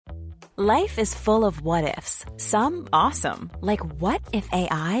Life is full of what-ifs. Some awesome, like what if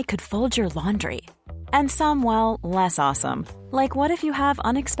AI could fold your laundry? And some, well, less awesome, like what if you have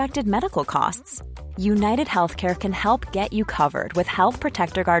unexpected medical costs? United Healthcare can help get you covered with Health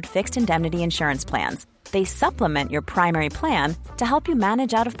Protector Guard fixed indemnity insurance plans. They supplement your primary plan to help you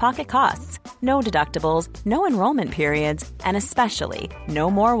manage out-of-pocket costs. No deductibles, no enrollment periods, and especially no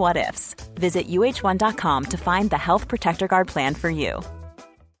more what-ifs. Visit uh1.com to find the Health Protector Guard plan for you.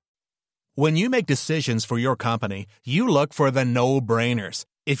 When you make decisions for your company, you look for the no-brainers.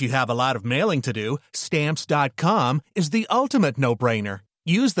 If you have a lot of mailing to do, Stamps.com is the ultimate no-brainer.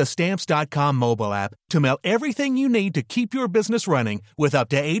 Use the Stamps.com mobile app to mail everything you need to keep your business running with up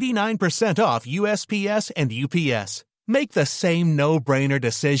to 89% off USPS and UPS. Make the same no-brainer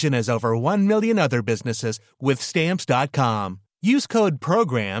decision as over 1 million other businesses with Stamps.com. Use code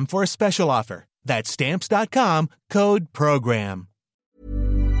PROGRAM for a special offer. That's Stamps.com, code PROGRAM.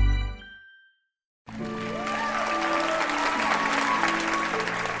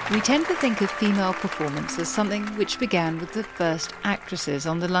 We tend to think of female performance as something which began with the first actresses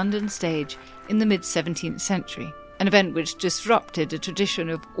on the London stage in the mid-17th century, an event which disrupted a tradition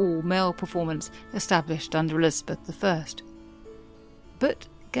of all-male performance established under Elizabeth I. But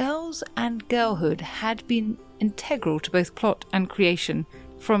girls and girlhood had been integral to both plot and creation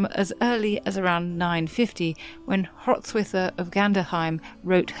from as early as around 950, when Hroswitha of Ganderheim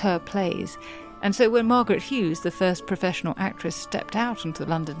wrote her plays. And so when Margaret Hughes, the first professional actress, stepped out onto the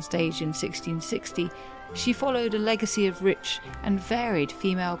London stage in 1660, she followed a legacy of rich and varied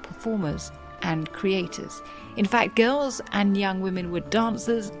female performers and creators. In fact, girls and young women were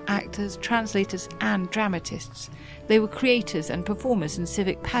dancers, actors, translators and dramatists. They were creators and performers in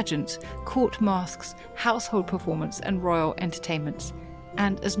civic pageants, court masques, household performance and royal entertainments,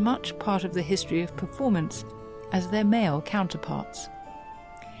 and as much part of the history of performance as their male counterparts.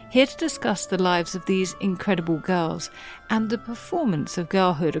 Here to discuss the lives of these incredible girls and the performance of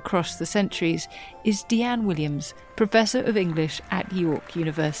girlhood across the centuries is Deanne Williams, Professor of English at York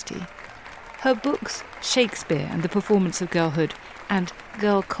University. Her books, Shakespeare and the Performance of Girlhood, and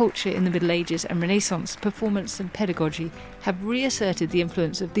Girl Culture in the Middle Ages and Renaissance, Performance and Pedagogy, have reasserted the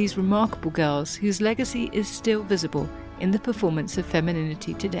influence of these remarkable girls whose legacy is still visible in the performance of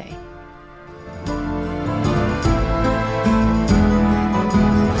femininity today.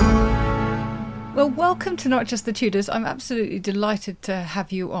 Well, welcome to Not Just the Tudors. I'm absolutely delighted to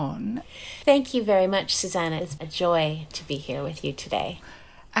have you on. Thank you very much, Susanna. It's a joy to be here with you today.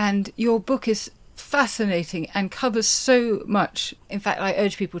 And your book is fascinating and covers so much. In fact, I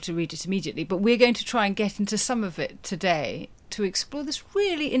urge people to read it immediately, but we're going to try and get into some of it today to explore this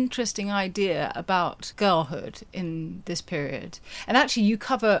really interesting idea about girlhood in this period. And actually, you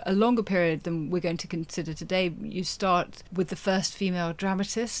cover a longer period than we're going to consider today. You start with the first female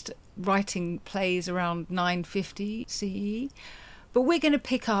dramatist, writing plays around 950 CE. But we're going to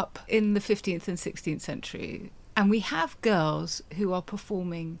pick up in the 15th and 16th century. And we have girls who are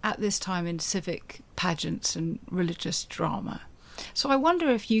performing at this time in civic pageants and religious drama. So I wonder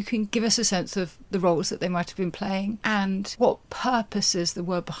if you can give us a sense of the roles that they might have been playing and what purposes there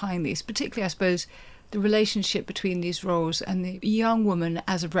were behind these, particularly, I suppose, the relationship between these roles and the young woman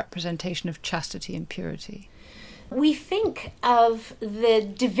as a representation of chastity and purity. We think of the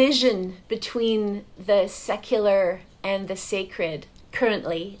division between the secular and the sacred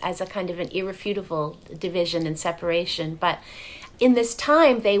currently as a kind of an irrefutable division and separation, but in this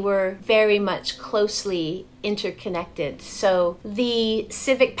time they were very much closely interconnected. So the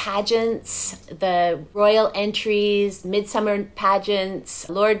civic pageants, the royal entries, midsummer pageants,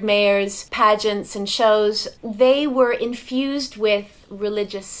 Lord Mayor's pageants and shows, they were infused with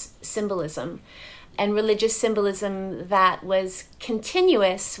religious symbolism, and religious symbolism that was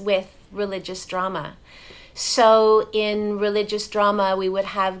continuous with religious drama. So in religious drama, we would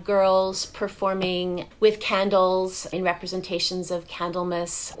have girls performing with candles in representations of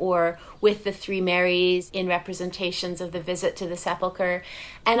Candlemas, or with the Three Marys in representations of the visit to the sepulchre,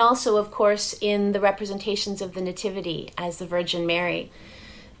 and also, of course, in the representations of the Nativity as the Virgin Mary.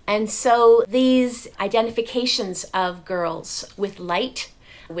 And so these identifications of girls with light,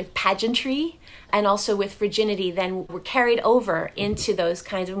 with pageantry, and also with virginity then were carried over into those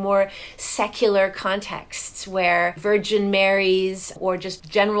kinds of more secular contexts where Virgin Marys or just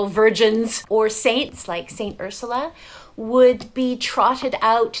general virgins or saints like Saint Ursula would be trotted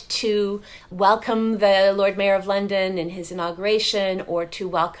out to welcome the Lord Mayor of London in his inauguration, or to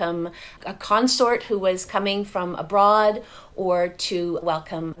welcome a consort who was coming from abroad, or to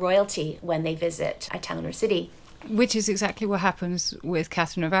welcome royalty when they visit a town or city. Which is exactly what happens with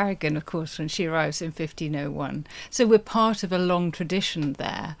Catherine of Aragon, of course, when she arrives in 1501. So we're part of a long tradition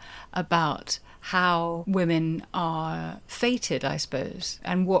there about how women are fated, I suppose,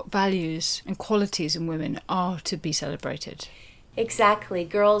 and what values and qualities in women are to be celebrated. Exactly.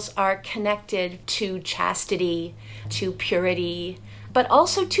 Girls are connected to chastity, to purity, but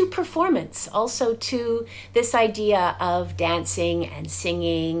also to performance, also to this idea of dancing and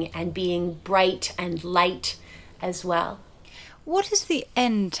singing and being bright and light as well. What is the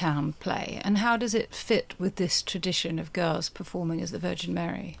End Town play, and how does it fit with this tradition of girls performing as the Virgin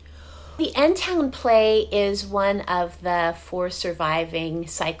Mary? The End Town play is one of the 4 surviving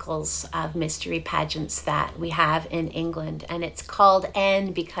cycles of mystery pageants that we have in England. And it's called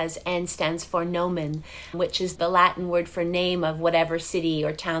N because N stands for nomen, which is the Latin word for name of whatever city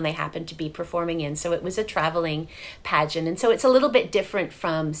or town they happen to be performing in. So it was a traveling pageant. And so it's a little bit different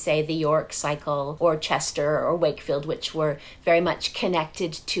from, say, the York cycle or Chester or Wakefield, which were very much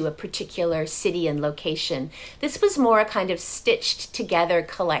connected to a particular city and location. This was more a kind of stitched together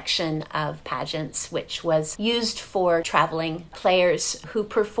collection of pageants, which was used for traveling players who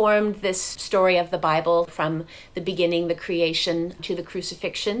performed this story of the Bible from the beginning, the creation, to the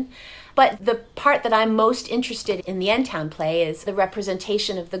crucifixion. But the part that I'm most interested in the End Town play is the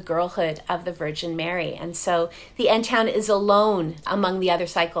representation of the girlhood of the Virgin Mary. And so the End Town is alone among the other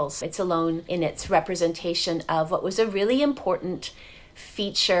cycles. It's alone in its representation of what was a really important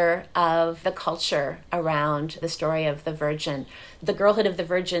feature of the culture around the story of the Virgin. The girlhood of the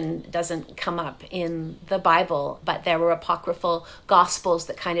Virgin doesn't come up in the Bible, but there were apocryphal gospels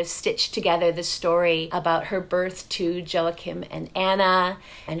that kind of stitched together the story about her birth to Joachim and Anna,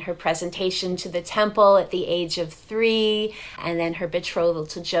 and her presentation to the temple at the age of 3, and then her betrothal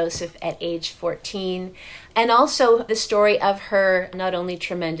to Joseph at age 14. And also the story of her not only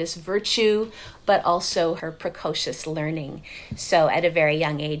tremendous virtue, but also her precocious learning. So at a very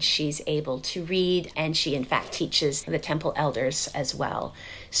young age, she's able to read, and she in fact teaches the temple elders as well.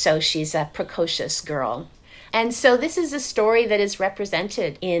 So she's a precocious girl. And so this is a story that is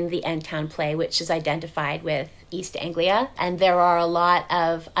represented in the End Town play, which is identified with East Anglia. And there are a lot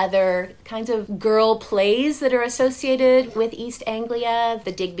of other kinds of girl plays that are associated with East Anglia.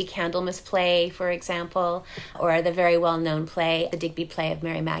 The Digby Candlemas play, for example, or the very well-known play, the Digby play of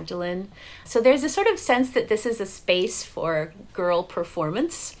Mary Magdalene. So there's a sort of sense that this is a space for girl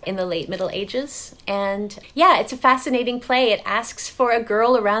performance in the late Middle Ages. And yeah, it's a fascinating play. It asks for a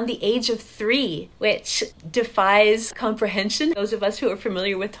girl around the age of 3, which defies comprehension. Those of us who are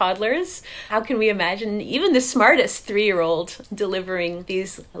familiar with toddlers, how can we imagine even the smartest 3-year-old delivering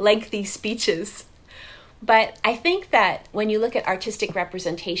these lengthy speeches? But I think that when you look at artistic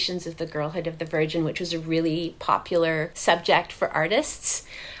representations of the girlhood of the Virgin, which was a really popular subject for artists,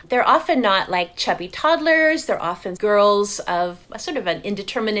 they're often not like chubby toddlers. They're often girls of a sort of an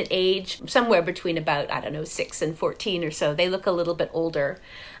indeterminate age, somewhere between about, 6 and 14 or so. They look a little bit older.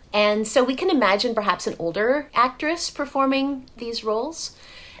 And so we can imagine perhaps an older actress performing these roles.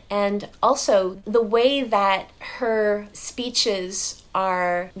 And also the way that her speeches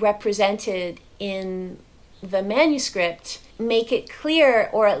are represented in the manuscript make it clear,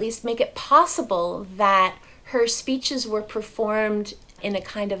 or at least make it possible, that her speeches were performed in a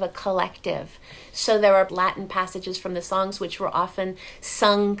kind of a collective. So there are Latin passages from the songs which were often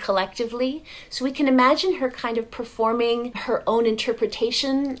sung collectively. So we can imagine her kind of performing her own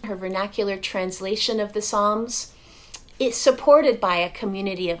interpretation, her vernacular translation of the Psalms. It's supported by a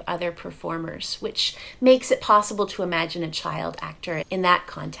community of other performers, which makes it possible to imagine a child actor in that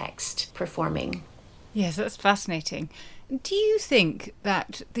context performing. Yes, that's fascinating. Do you think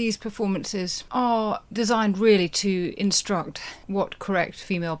that these performances are designed really to instruct what correct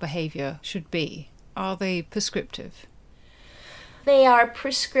female behaviour should be? Are they prescriptive? They are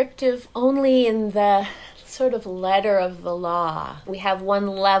prescriptive only in the sort of letter of the law. We have one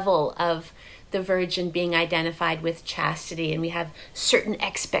level of the Virgin being identified with chastity, and we have certain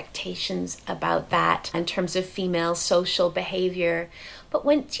expectations about that in terms of female social behavior. But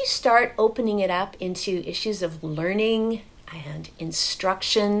once you start opening it up into issues of learning and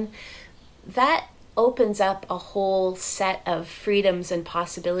instruction, that opens up a whole set of freedoms and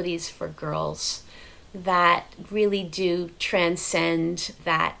possibilities for girls that really do transcend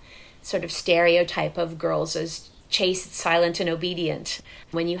that sort of stereotype of girls as chaste, silent, and obedient.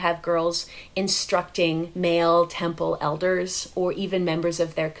 When you have girls instructing male temple elders or even members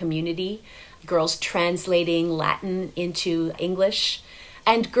of their community, girls translating Latin into English,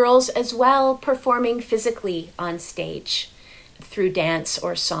 and girls as well performing physically on stage through dance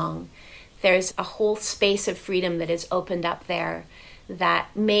or song. There's a whole space of freedom that is opened up there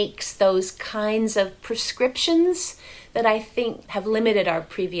that makes those kinds of prescriptions that I think have limited our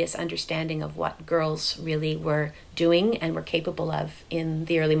previous understanding of what girls really were doing and were capable of in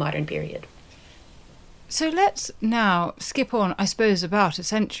the early modern period. So let's now skip on, I suppose, about a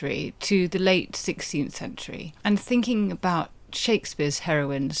century to the late 16th century and thinking about Shakespeare's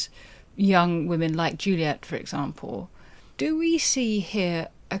heroines, young women like Juliet, for example. Do we see here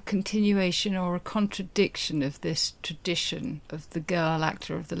a continuation or a contradiction of this tradition of the girl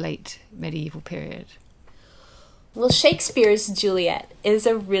actor of the late medieval period? Well, Shakespeare's Juliet is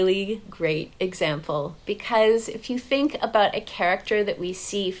a really great example, because if you think about a character that we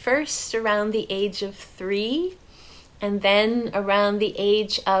see first around the age of 3 and then around the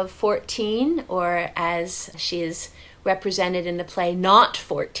age of 14, or as she is represented in the play, not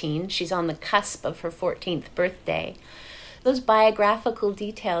 14, she's on the cusp of her 14th birthday, those biographical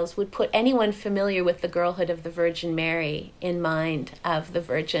details would put anyone familiar with the girlhood of the Virgin Mary in mind of the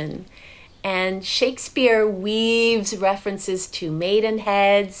Virgin. And Shakespeare weaves references to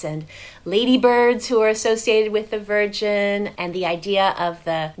maidenheads and ladybirds who are associated with the Virgin, and the idea of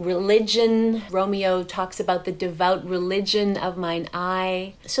the religion. Romeo talks about the devout religion of mine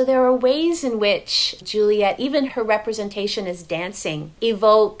eye. So there are ways in which Juliet, even her representation as dancing,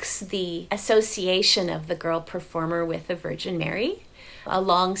 evokes the association of the girl performer with the Virgin Mary, a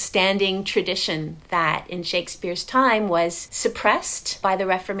long-standing tradition that in Shakespeare's time was suppressed by the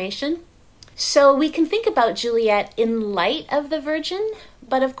Reformation. So we can think about Juliet in light of the Virgin,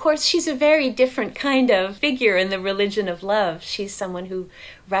 but of course she's a very different kind of figure in the religion of love. She's someone who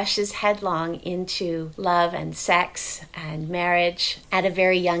rushes headlong into love and sex and marriage at a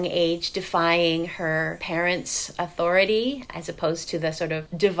very young age, defying her parents' authority as opposed to the sort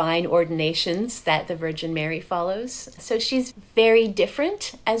of divine ordinations that the Virgin Mary follows. So she's very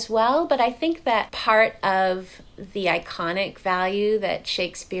different as well, but I think that part of the iconic value that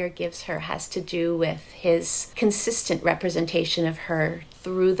Shakespeare gives her has to do with his consistent representation of her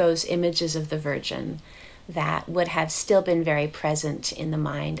through those images of the Virgin that would have still been very present in the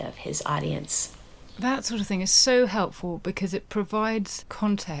mind of his audience. That sort of thing is so helpful because it provides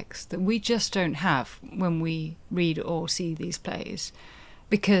context that we just don't have when we read or see these plays,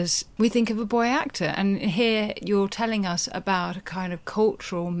 because we think of a boy actor, and here you're telling us about a kind of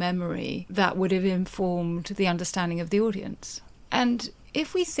cultural memory that would have informed the understanding of the audience. And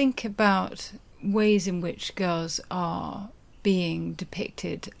if we think about ways in which girls are being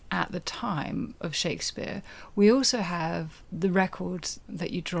depicted at the time of Shakespeare, we also have the records that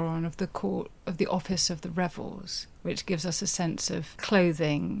you draw on of the court, of the office of the revels, which gives us a sense of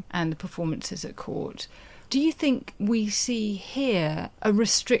clothing and the performances at court. Do you think we see here a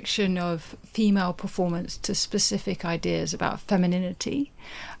restriction of female performance to specific ideas about femininity?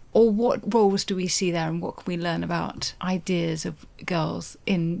 Or what roles do we see there, and what can we learn about ideas of girls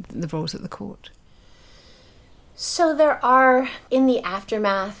in the roles at the court? So there are, in the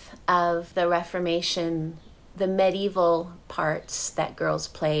aftermath of the Reformation, the medieval parts that girls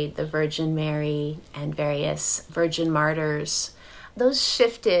played, the Virgin Mary and various virgin martyrs, those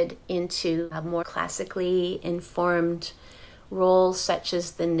shifted into a more classically informed roles such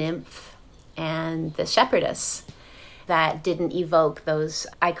as the nymph and the shepherdess that didn't evoke those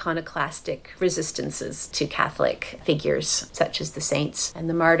iconoclastic resistances to Catholic figures such as the saints and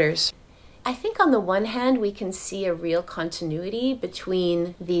the martyrs. I think on the one hand, we can see a real continuity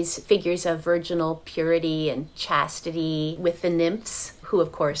between these figures of virginal purity and chastity with the nymphs, who,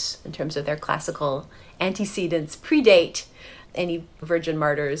 of course, in terms of their classical antecedents, predate any virgin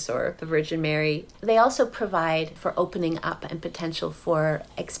martyrs or the Virgin Mary. They also provide for opening up and potential for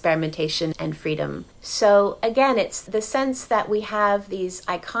experimentation and freedom. So again, it's the sense that we have these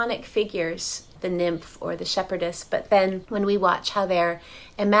iconic figures, the nymph or the shepherdess, but then when we watch how they're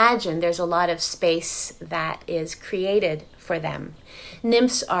imagined, there's a lot of space that is created for them.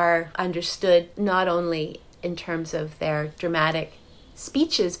 Nymphs are understood not only in terms of their dramatic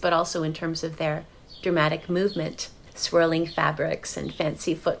speeches, but also in terms of their dramatic movement, swirling fabrics and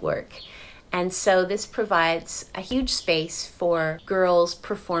fancy footwork. And so this provides a huge space for girls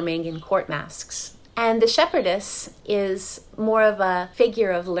performing in court masks. And the shepherdess is more of a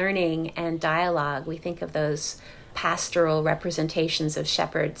figure of learning and dialogue. We think of those pastoral representations of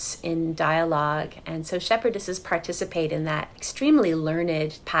shepherds in dialogue. And so shepherdesses participate in that extremely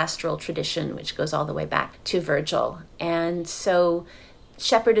learned pastoral tradition, which goes all the way back to Virgil. And so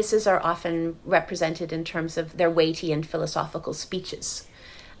shepherdesses are often represented in terms of their weighty and philosophical speeches.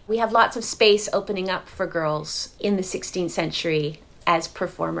 We have lots of space opening up for girls in the 16th century as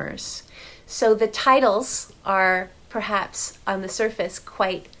performers. So the titles are perhaps on the surface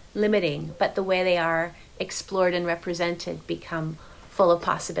quite limiting, but the way they are explored and represented become full of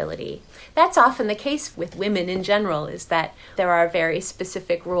possibility. That's often the case with women in general, is that there are very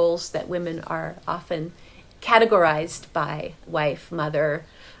specific roles that women are often categorized by: wife, mother,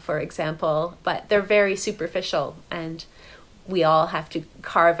 for example, but they're very superficial, and we all have to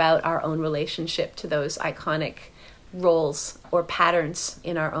carve out our own relationship to those iconic roles or patterns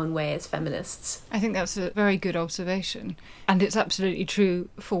in our own way as feminists. I think that's a very good observation. And it's absolutely true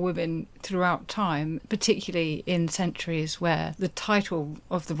for women throughout time, particularly in centuries where the title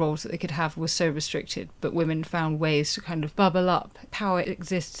of the roles that they could have was so restricted, but women found ways to kind of bubble up. Power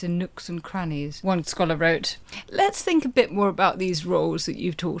exists in nooks and crannies, one scholar wrote. Let's think a bit more about these roles that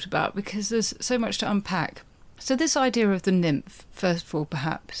you've talked about, because there's so much to unpack. So this idea of the nymph, first of all,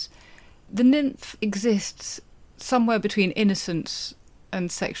 perhaps. The nymph exists somewhere between innocence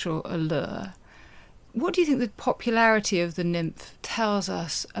and sexual allure. What do you think the popularity of the nymph tells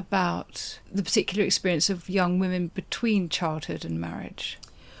us about the particular experience of young women between childhood and marriage?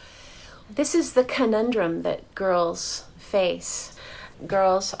 This is the conundrum that girls face.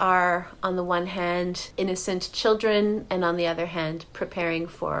 Girls are, on the one hand, innocent children, and on the other hand, preparing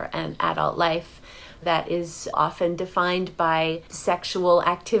for an adult life that is often defined by sexual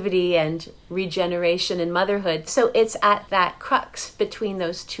activity and regeneration and motherhood. So it's at that crux between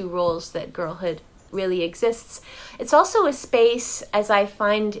those two roles that girlhood really exists. It's also a space, as I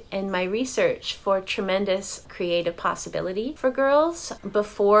find in my research, for tremendous creative possibility for girls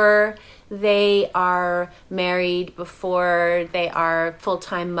before they are married, before they are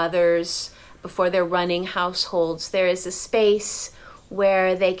full-time mothers, before they're running households. There is a space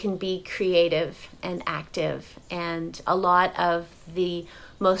where they can be creative and active. And a lot of the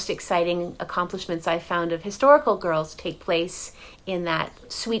most exciting accomplishments I found of historical girls take place in that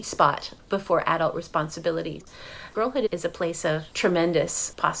sweet spot before adult responsibility. Girlhood is a place of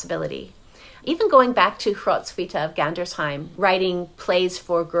tremendous possibility. Even going back to Hrotsvita of Gandersheim, writing plays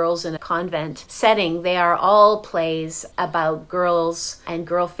for girls in a convent setting, they are all plays about girls and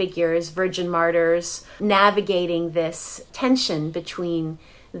girl figures, virgin martyrs, navigating this tension between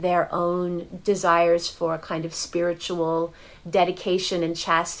their own desires for a kind of spiritual dedication and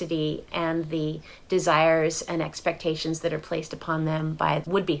chastity and the desires and expectations that are placed upon them by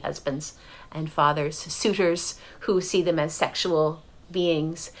would-be husbands and fathers, suitors who see them as sexual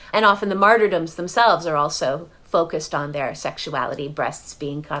beings. And often the martyrdoms themselves are also focused on their sexuality, breasts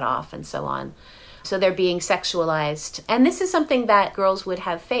being cut off and so on. So they're being sexualized. And this is something that girls would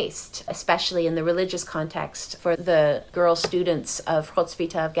have faced, especially in the religious context. For the girl students of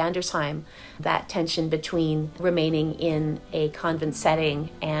Hrotsvita of Gandersheim, that tension between remaining in a convent setting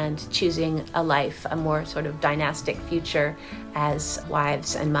and choosing a life, a more sort of dynastic future as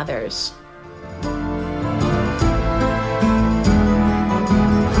wives and mothers.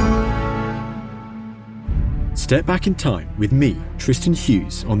 Step back in time with me, Tristan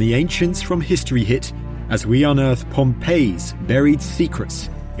Hughes, on the Ancients from History Hit as we unearth Pompeii's buried secrets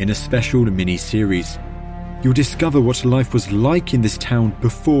in a special mini-series. You'll discover what life was like in this town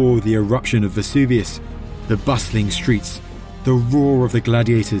before the eruption of Vesuvius, the bustling streets, the roar of the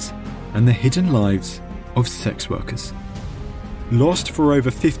gladiators, and the hidden lives of sex workers. Lost for over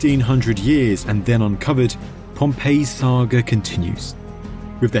 1,500 years and then uncovered, Pompeii's saga continues.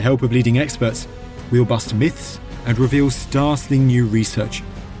 With the help of leading experts, we'll bust myths and reveal startling new research,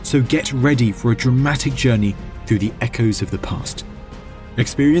 so get ready for a dramatic journey through the echoes of the past.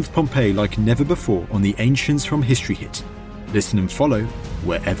 Experience Pompeii like never before on the Ancients from History Hit. Listen and follow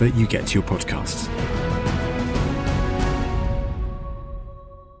wherever you get your podcasts.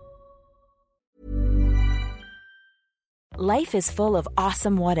 Life is full of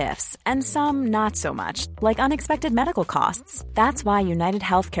awesome what-ifs, and some not so much, like unexpected medical costs. That's why United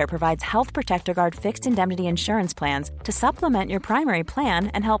Healthcare provides Health Protector Guard fixed indemnity insurance plans to supplement your primary plan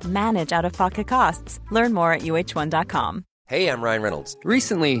and help manage out-of-pocket costs. Learn more at uh1.com. Hey, I'm Ryan Reynolds.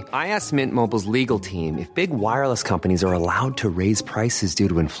 Recently, I asked Mint Mobile's legal team if big wireless companies are allowed to raise prices due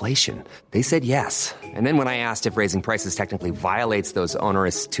to inflation. They said yes. And then when I asked if raising prices technically violates those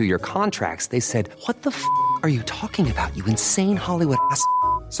onerous 2-year contracts, they said, "What the f*** are you talking about, you insane Hollywood ass?"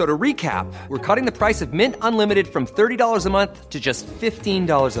 So to recap, we're cutting the price of Mint Unlimited from $30 a month to just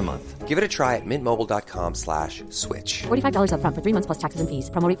 $15 a month. Give it a try at mintmobile.com/switch. $45 up front for 3 months plus taxes and fees.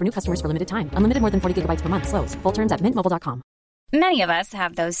 Promo rate for new customers for limited time. Unlimited more than 40 gigabytes per month. Slows full terms at mintmobile.com. Many of us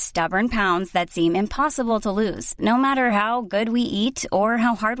have those stubborn pounds that seem impossible to lose, no matter how good we eat or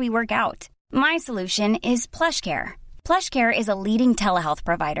how hard we work out. My solution is PlushCare. PlushCare is a leading telehealth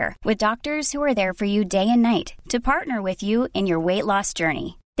provider with doctors who are there for you day and night to partner with you in your weight loss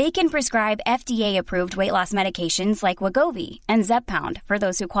journey. They can prescribe FDA-approved weight loss medications like Wegovy and Zepbound for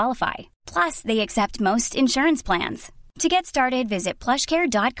those who qualify. Plus, they accept most insurance plans. To get started, visit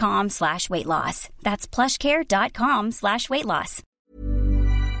plushcare.com/weightloss. That's plushcare.com/weightloss.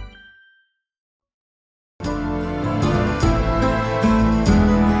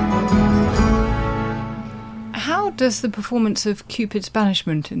 How does the performance of Cupid's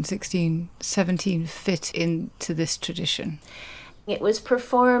banishment in 1617 fit into this tradition? It was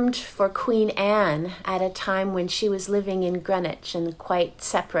performed for Queen Anne at a time when she was living in Greenwich and quite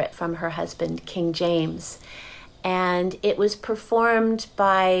separate from her husband, King James. And it was performed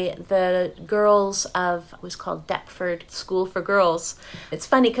by the girls of what was called Deptford School for Girls. It's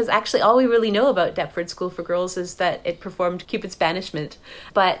funny because actually all we really know about Deptford School for Girls is that it performed Cupid's banishment.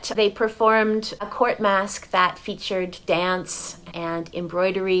 But they performed a court masque that featured dance and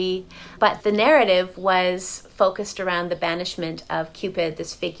embroidery. But the narrative was focused around the banishment of Cupid,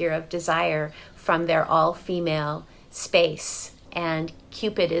 this figure of desire, from their all-female space. And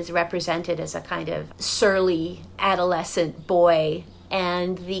Cupid is represented as a kind of surly adolescent boy.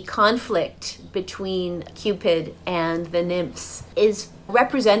 And the conflict between Cupid and the nymphs is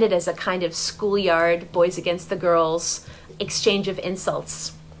represented as a kind of schoolyard, boys against the girls, exchange of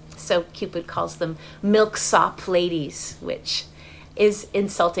insults. So Cupid calls them milksop ladies, which is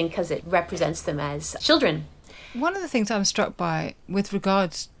insulting because it represents them as children. One of the things I'm struck by with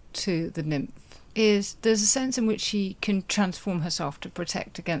regards to the nymph is there's a sense in which she can transform herself to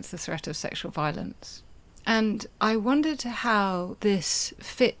protect against the threat of sexual violence. And I wondered how this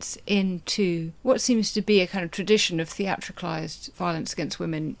fits into what seems to be a kind of tradition of theatricalised violence against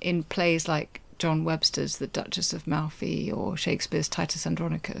women in plays like John Webster's The Duchess of Malfi or Shakespeare's Titus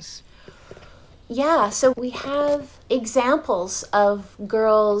Andronicus. Yeah, so we have examples of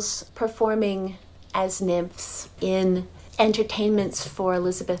girls performing as nymphs in entertainments for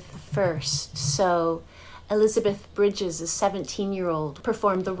Elizabeth I. So Elizabeth Bridges, a 17-year-old,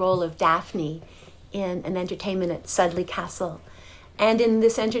 performed the role of Daphne in an entertainment at Sudley Castle. And in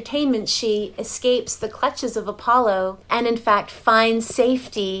this entertainment, she escapes the clutches of Apollo and, in fact, finds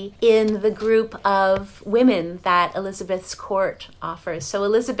safety in the group of women that Elizabeth's court offers. So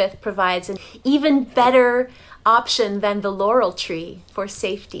Elizabeth provides an even better option than the laurel tree for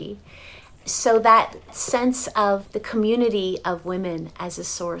safety. So that sense of the community of women as a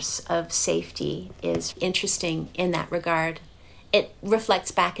source of safety is interesting in that regard. It reflects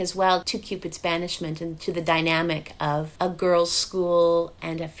back as well to Cupid's banishment and to the dynamic of a girls' school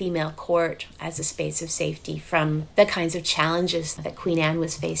and a female court as a space of safety from the kinds of challenges that Queen Anne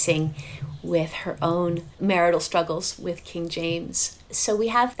was facing with her own marital struggles with King James. So we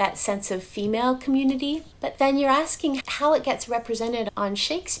have that sense of female community, but then you're asking how it gets represented on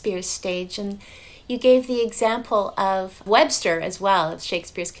Shakespeare's stage, and you gave the example of Webster as well, of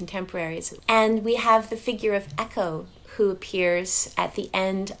Shakespeare's contemporaries. And we have the figure of Echo, who appears at the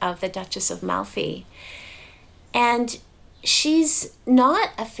end of The Duchess of Malfi. And she's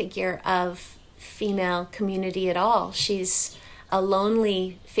not a figure of female community at all. She's a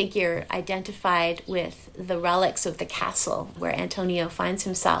lonely figure identified with the relics of the castle where Antonio finds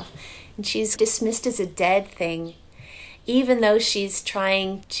himself. And she's dismissed as a dead thing, even though she's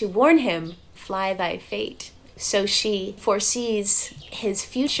trying to warn him, fly thy fate. So she foresees his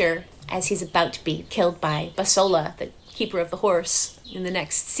future as he's about to be killed by Basola, the keeper of the horse, in the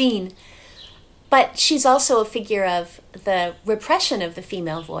next scene. But she's also a figure of the repression of the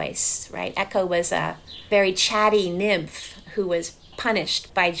female voice, right? Echo was a very chatty nymph who was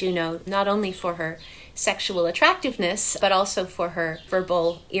punished by Juno not only for her sexual attractiveness, but also for her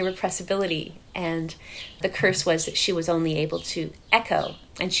verbal irrepressibility. And the curse was that she was only able to echo,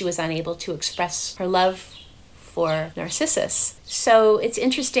 and she was unable to express her love for Narcissus. So it's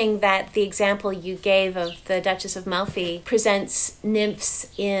interesting that the example you gave of the Duchess of Malfi presents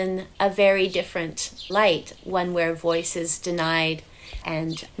nymphs in a very different light, one where voice is denied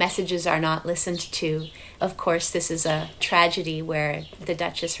and messages are not listened to. Of course, this is a tragedy where the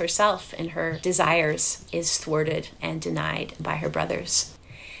Duchess herself and her desires is thwarted and denied by her brothers.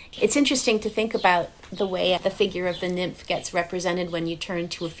 It's interesting to think about the way the figure of the nymph gets represented when you turn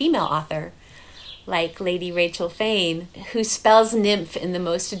to a female author, like Lady Rachel Fane, who spells nymph in the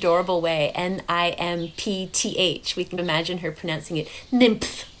most adorable way, Nimpth. We can imagine her pronouncing it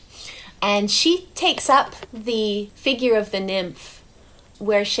nymph. And she takes up the figure of the nymph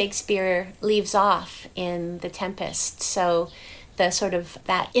where Shakespeare leaves off in The Tempest. So the sort of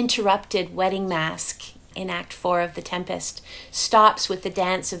that interrupted wedding masque in Act 4 of The Tempest stops with the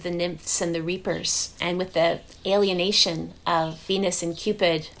dance of the nymphs and the reapers, and with the alienation of Venus and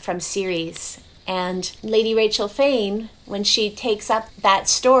Cupid from Ceres. And Lady Rachel Fane, when she takes up that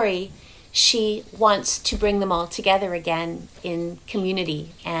story, she wants to bring them all together again in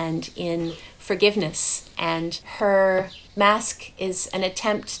community and in forgiveness. And her masque is an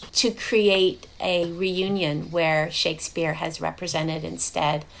attempt to create a reunion where Shakespeare has represented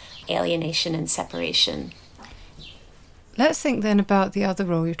instead alienation and separation. Let's think then about the other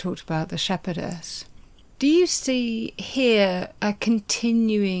role you talked about, the shepherdess. Do you see here a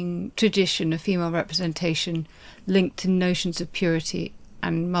continuing tradition of female representation linked to notions of purity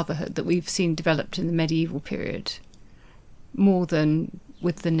and motherhood that we've seen developed in the medieval period, more than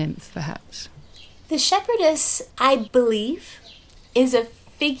with the nymph, perhaps? The shepherdess, I believe, is a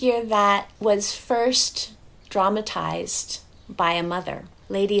figure that was first dramatized by a mother.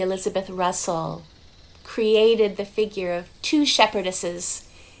 Lady Elizabeth Russell created the figure of two shepherdesses,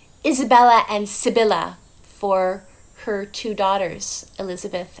 Isabella and Sibylla, for her two daughters,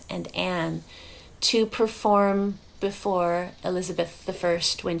 Elizabeth and Anne, to perform before Elizabeth I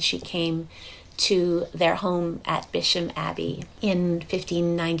when she came to their home at Bisham Abbey in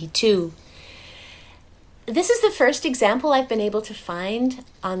 1592. This is the first example I've been able to find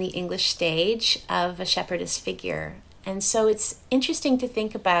on the English stage of a shepherdess figure. And so it's interesting to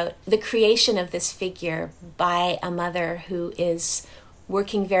think about the creation of this figure by a mother who is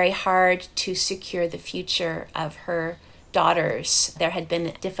working very hard to secure the future of her daughters. There had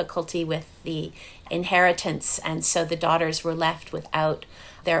been difficulty with the inheritance, and so the daughters were left without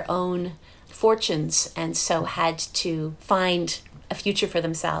their own fortunes and so had to find a future for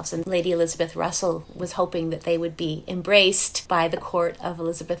themselves. And Lady Elizabeth Russell was hoping that they would be embraced by the court of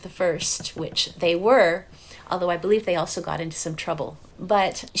Elizabeth I, which they were, although I believe they also got into some trouble.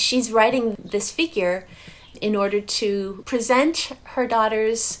 But she's writing this figure in order to present her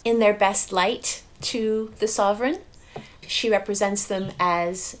daughters in their best light to the sovereign. She represents them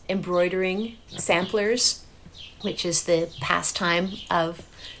as embroidering samplers, which is the pastime of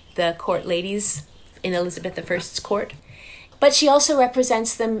the court ladies in Elizabeth I's court. But she also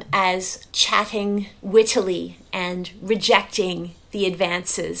represents them as chatting wittily and rejecting the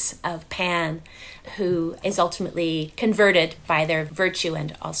advances of Pan, who is ultimately converted by their virtue,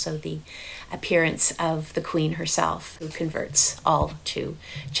 and also the appearance of the queen herself, who converts all to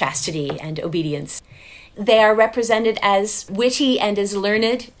chastity and obedience. They are represented as witty and as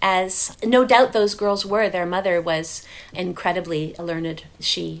learned as no doubt those girls were. Their mother was incredibly learned.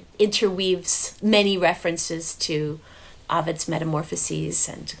 She interweaves many references to Ovid's Metamorphoses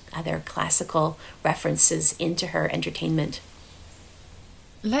and other classical references into her entertainment.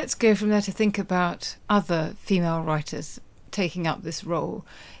 Let's go from there to think about other female writers taking up this role.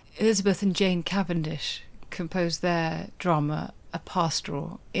 Elizabeth and Jane Cavendish composed their drama, A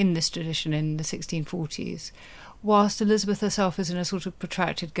Pastoral, in this tradition in the 1640s, whilst Elizabeth herself is in a sort of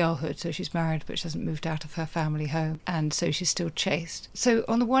protracted girlhood, so she's married but she hasn't moved out of her family home, and so she's still chaste. So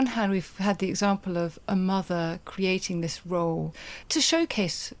on the one hand, we've had the example of a mother creating this role to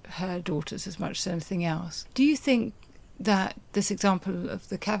showcase her daughters as much as anything else. Do you think that this example of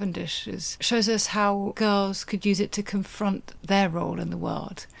the Cavendishes shows us how girls could use it to confront their role in the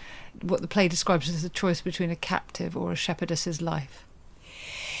world, what the play describes as a choice between a captive or a shepherdess's life?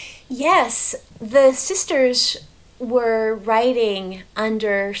 Yes, the sisters were writing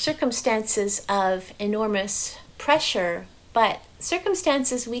under circumstances of enormous pressure, but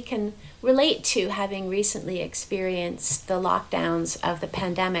circumstances we can relate to, having recently experienced the lockdowns of the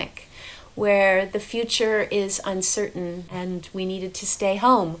pandemic, where the future is uncertain and we needed to stay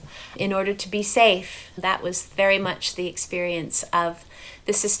home in order to be safe. That was very much the experience of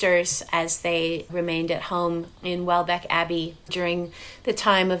the sisters as they remained at home in Welbeck Abbey during the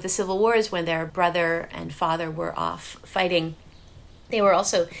time of the Civil Wars, when their brother and father were off fighting. They were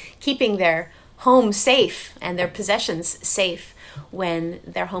also keeping their home safe and their possessions safe when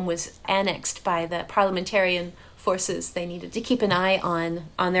their home was annexed by the parliamentarian forces. They needed to keep an eye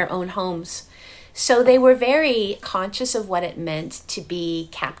on their own homes. So they were very conscious of what it meant to be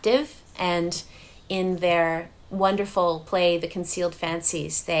captive, and in their wonderful play, The Concealed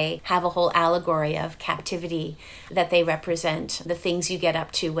Fancies, they have a whole allegory of captivity that they represent, the things you get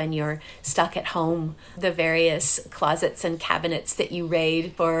up to when you're stuck at home, the various closets and cabinets that you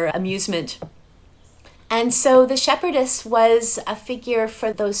raid for amusement. And so the shepherdess was a figure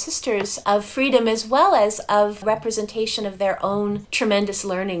for those sisters of freedom as well as of representation of their own tremendous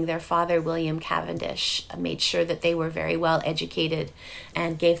learning. Their father, William Cavendish, made sure that they were very well educated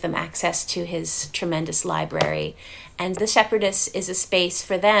and gave them access to his tremendous library. And the shepherdess is a space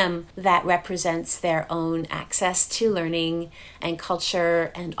for them that represents their own access to learning and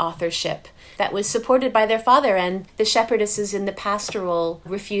culture and authorship that was supported by their father. And the shepherdesses in the pastoral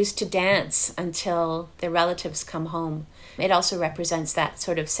refuse to dance until their relatives come home. It also represents that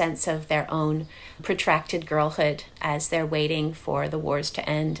sort of sense of their own protracted girlhood as they're waiting for the wars to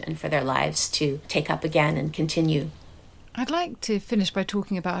end and for their lives to take up again and continue. I'd like to finish by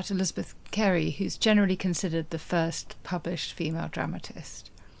talking about Elizabeth Carey, who's generally considered the first published female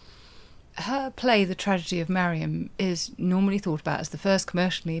dramatist. Her play, The Tragedy of Mariam, is normally thought about as the first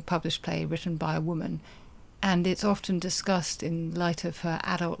commercially published play written by a woman, and it's often discussed in light of her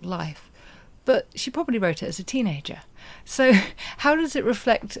adult life. But she probably wrote it as a teenager. So how does it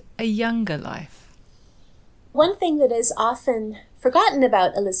reflect a younger life? One thing that is often forgotten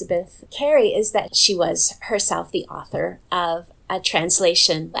about Elizabeth Carey is that she was herself the author of a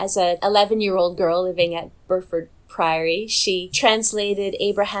translation. As an 11-year-old girl living at Burford Priory, she translated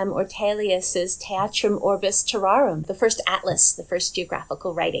Abraham Ortelius's Theatrum Orbis Terrarum, the first atlas, the first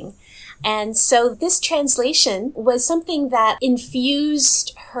geographical writing. And so this translation was something that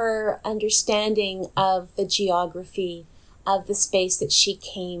infused her understanding of the geography of the space that she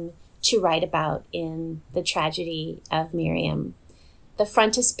came to write about in The Tragedy of Miriam. The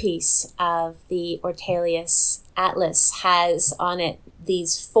frontispiece of the Ortelius Atlas has on it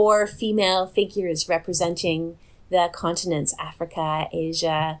these 4 female figures representing the continents, Africa,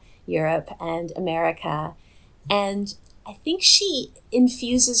 Asia, Europe, and America. And I think she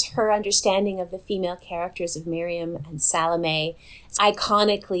infuses her understanding of the female characters of Miriam and Salome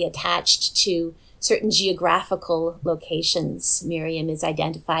iconically attached to certain geographical locations. Miriam is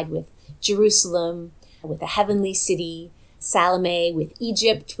identified with Jerusalem, with the heavenly city, Salome with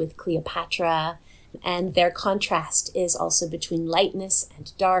Egypt, with Cleopatra, and their contrast is also between lightness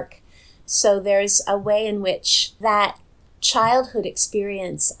and dark. So there's a way in which that childhood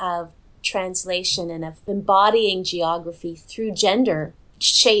experience of translation and of embodying geography through gender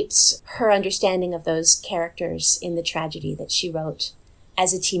shapes her understanding of those characters in the tragedy that she wrote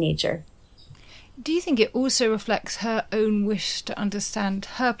as a teenager. Do you think it also reflects her own wish to understand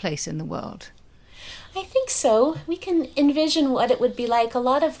her place in the world? I think so. We can envision what it would be like. A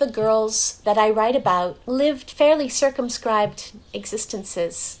lot of the girls that I write about lived fairly circumscribed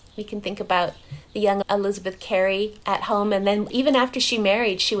existences. We can think about the young Elizabeth Carey at home, and then even after she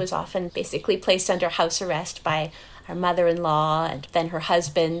married, she was often basically placed under house arrest by her mother-in-law and then her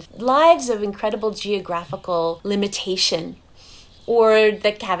husband. Lives of incredible geographical limitation. Or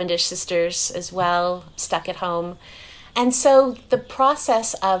the Cavendish sisters as well, stuck at home. And so the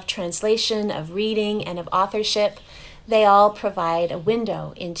process of translation, of reading, and of authorship, they all provide a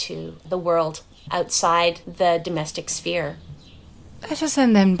window into the world outside the domestic sphere. Let us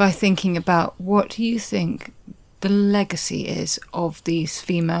end then by thinking about what you think the legacy is of these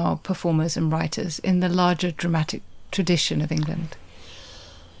female performers and writers in the larger dramatic tradition of England.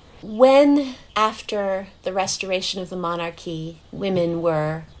 When, after the restoration of the monarchy, women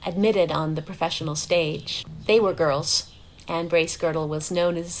were admitted on the professional stage, they were girls. Anne Bracegirdle was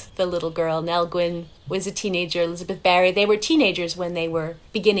known as the little girl. Nell Gwyn was a teenager. Elizabeth Barry, they were teenagers when they were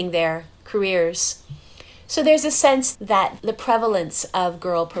beginning their careers. So there's a sense that the prevalence of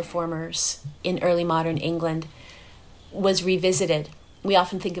girl performers in early modern England was revisited. We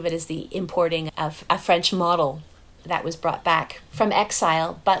often think of it as the importing of a French model that was brought back from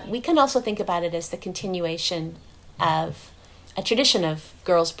exile, but we can also think about it as the continuation of a tradition of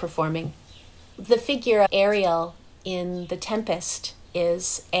girls performing. The figure of Ariel in The Tempest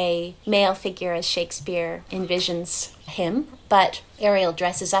is a male figure as Shakespeare envisions him, but Ariel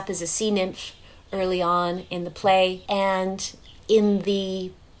dresses up as a sea nymph early on in the play, and in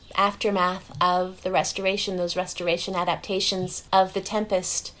the aftermath of the restoration, those restoration adaptations of The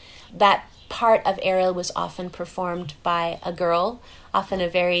Tempest, that part of Ariel was often performed by a girl, often a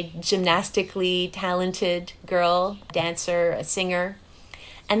very gymnastically talented girl, a dancer, a singer.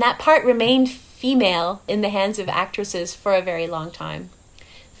 And that part remained female in the hands of actresses for a very long time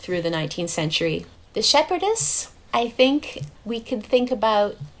through the 19th century. The shepherdess, I think we could think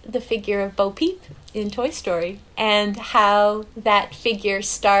about the figure of Bo Peep in Toy Story and how that figure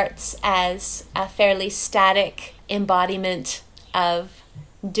starts as a fairly static embodiment of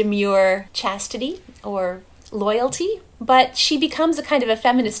demure chastity or loyalty, but she becomes a kind of a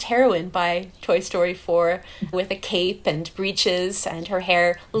feminist heroine by Toy Story 4 with a cape and breeches and her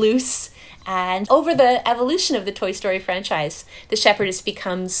hair loose. And over the evolution of the Toy Story franchise, the shepherdess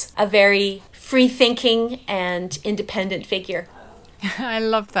becomes a very free-thinking and independent figure. I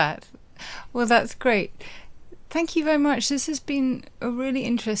love that. Well, that's great. Thank you very much. This has been a really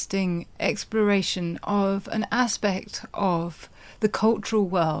interesting exploration of an aspect of the cultural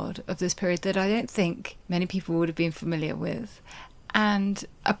world of this period that I don't think many people would have been familiar with, and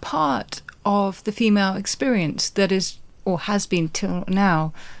a part of the female experience that is, or has been till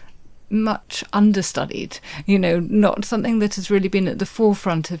now, much understudied, not something that has really been at the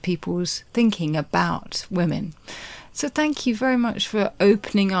forefront of people's thinking about women. So thank you very much for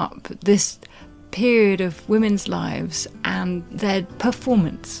opening up this period of women's lives and their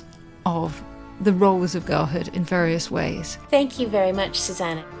performance of the roles of girlhood in various ways. Thank you very much,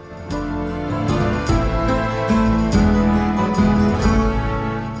 Susanna.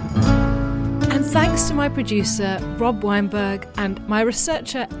 And thanks to my producer, Rob Weinberg, and my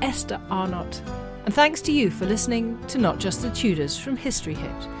researcher, Esther Arnott. And thanks to you for listening to Not Just the Tudors from History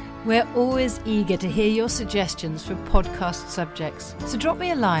Hit. We're always eager to hear your suggestions for podcast subjects. So drop me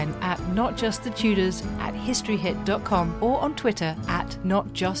a line at notjustthetudors@historyhit.com or on Twitter at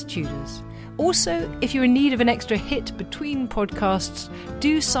notjusttudors. Also, if you're in need of an extra hit between podcasts,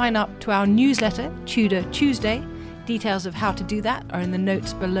 do sign up to our newsletter, Tudor Tuesday. Details of how to do that are in the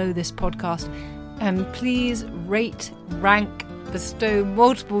notes below this podcast. And please rate, rank, bestow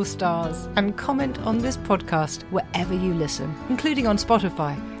multiple stars and comment on this podcast wherever you listen, including on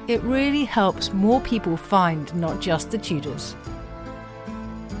Spotify. It really helps more people find Not Just the Tudors.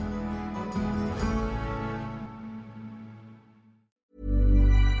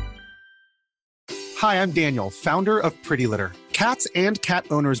 Hi, I'm Daniel, founder of Pretty Litter. Cats and cat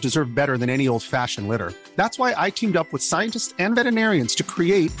owners deserve better than any old-fashioned litter. That's why I teamed up with scientists and veterinarians to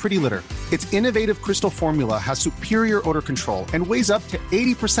create Pretty Litter. Its innovative crystal formula has superior odor control and weighs up to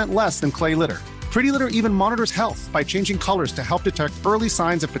 80% less than clay litter. Pretty Litter even monitors health by changing colors to help detect early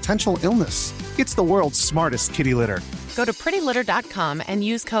signs of potential illness. It's the world's smartest kitty litter. Go to prettylitter.com and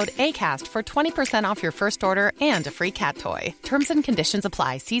use code ACAST for 20% off your first order and a free cat toy. Terms and conditions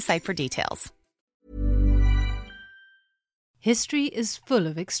apply. See site for details. History is full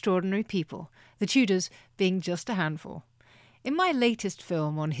of extraordinary people, the Tudors being just a handful. In my latest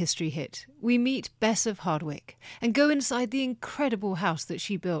film on History Hit, we meet Bess of Hardwick and go inside the incredible house that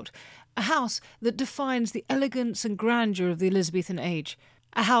she built, a house that defines the elegance and grandeur of the Elizabethan age,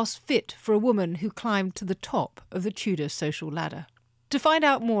 a house fit for a woman who climbed to the top of the Tudor social ladder. To find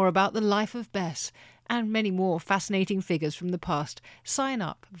out more about the life of Bess and many more fascinating figures from the past, sign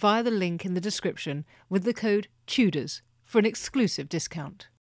up via the link in the description with the code TUDORS for an exclusive discount.